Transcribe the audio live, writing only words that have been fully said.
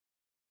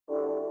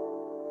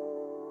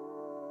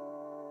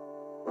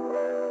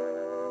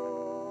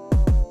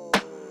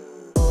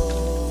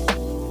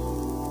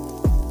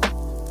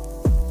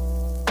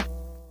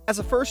As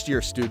a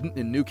first-year student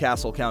in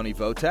Newcastle County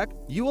Votech,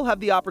 you will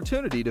have the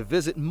opportunity to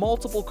visit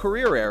multiple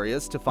career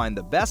areas to find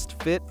the best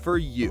fit for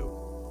you.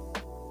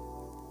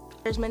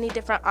 There's many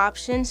different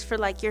options for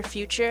your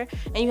future,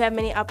 and you have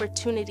many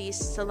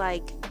opportunities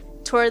to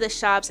tour the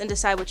shops and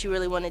decide what you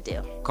really want to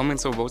do. Coming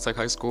to Votech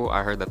High School,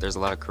 I heard that there's a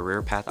lot of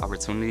career path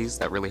opportunities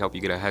that really help you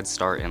get a head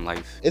start in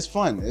life. It's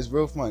fun. It's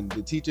real fun.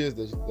 The teachers,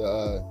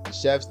 the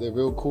chefs, they're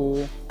real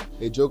cool.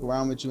 They joke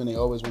around with you and they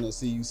always want to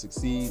see you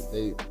succeed.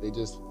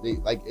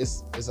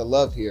 It's a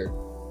love here.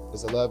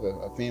 It's a love,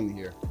 a family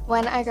here.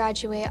 When I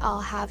graduate,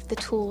 I'll have the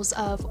tools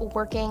of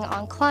working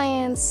on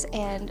clients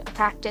and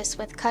practice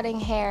with cutting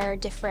hair,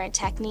 different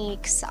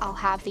techniques. I'll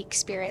have the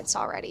experience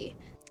already.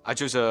 I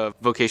chose a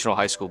vocational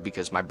high school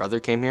because my brother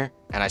came here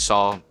and I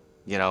saw,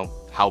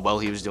 how well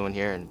he was doing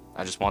here, and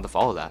I just wanted to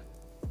follow that.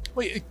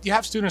 Well, you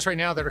have students right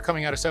now that are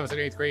coming out of 7th and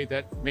 8th grade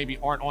that maybe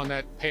aren't on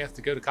that path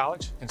to go to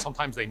college, and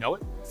sometimes they know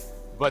it,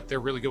 but they're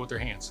really good with their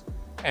hands.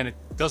 And it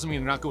doesn't mean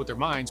they're not good with their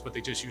minds, but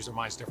they just use their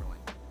minds differently.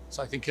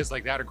 So I think kids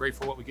like that are great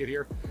for what we get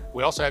here.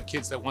 We also have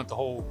kids that want the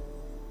whole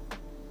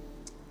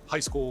high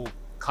school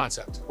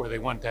concept where they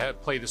want to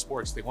play the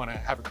sports, they want to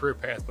have a career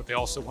path, but they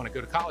also want to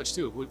go to college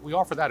too. We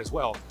offer that as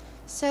well.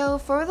 So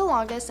for the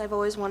longest, I've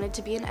always wanted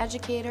to be an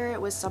educator. It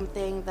was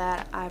something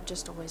that I've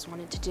just always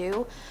wanted to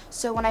do.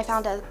 So when I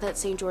found out that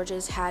St.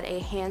 George's had a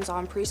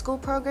hands-on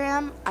preschool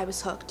program, I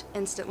was hooked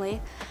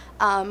instantly.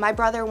 My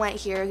brother went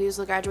here, he was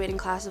the graduating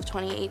class of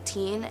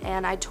 2018,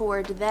 and I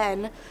toured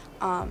then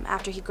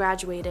after he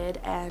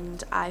graduated,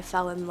 and I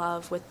fell in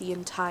love with the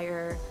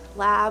entire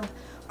lab,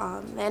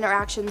 the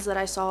interactions that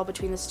I saw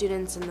between the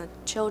students and the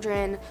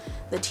children,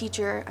 the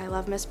teacher. I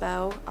love Miss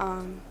Bow.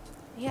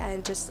 Yeah,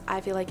 and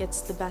I feel like it's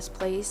the best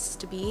place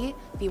to be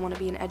if you want to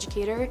be an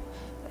educator.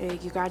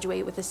 You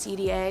graduate with a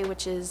CDA,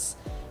 which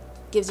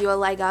gives you a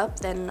leg up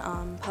than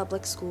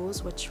public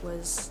schools, which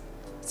was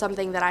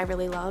something that I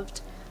really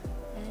loved.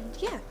 And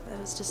yeah, that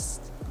was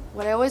just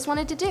what I always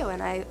wanted to do,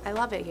 and I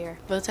love it here.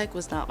 Votech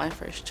was not my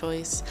first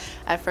choice.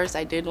 At first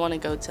I did want to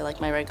go to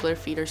my regular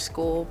feeder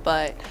school,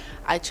 but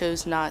I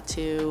chose not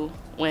to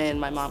when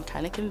my mom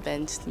kind of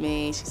convinced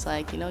me. She's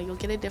like, you'll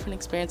get a different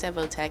experience at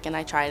Votech, and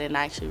I tried it and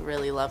I actually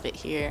really love it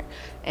here.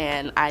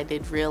 And I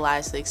did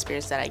realize the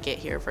experience that I get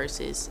here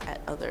versus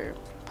at other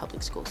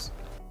public schools.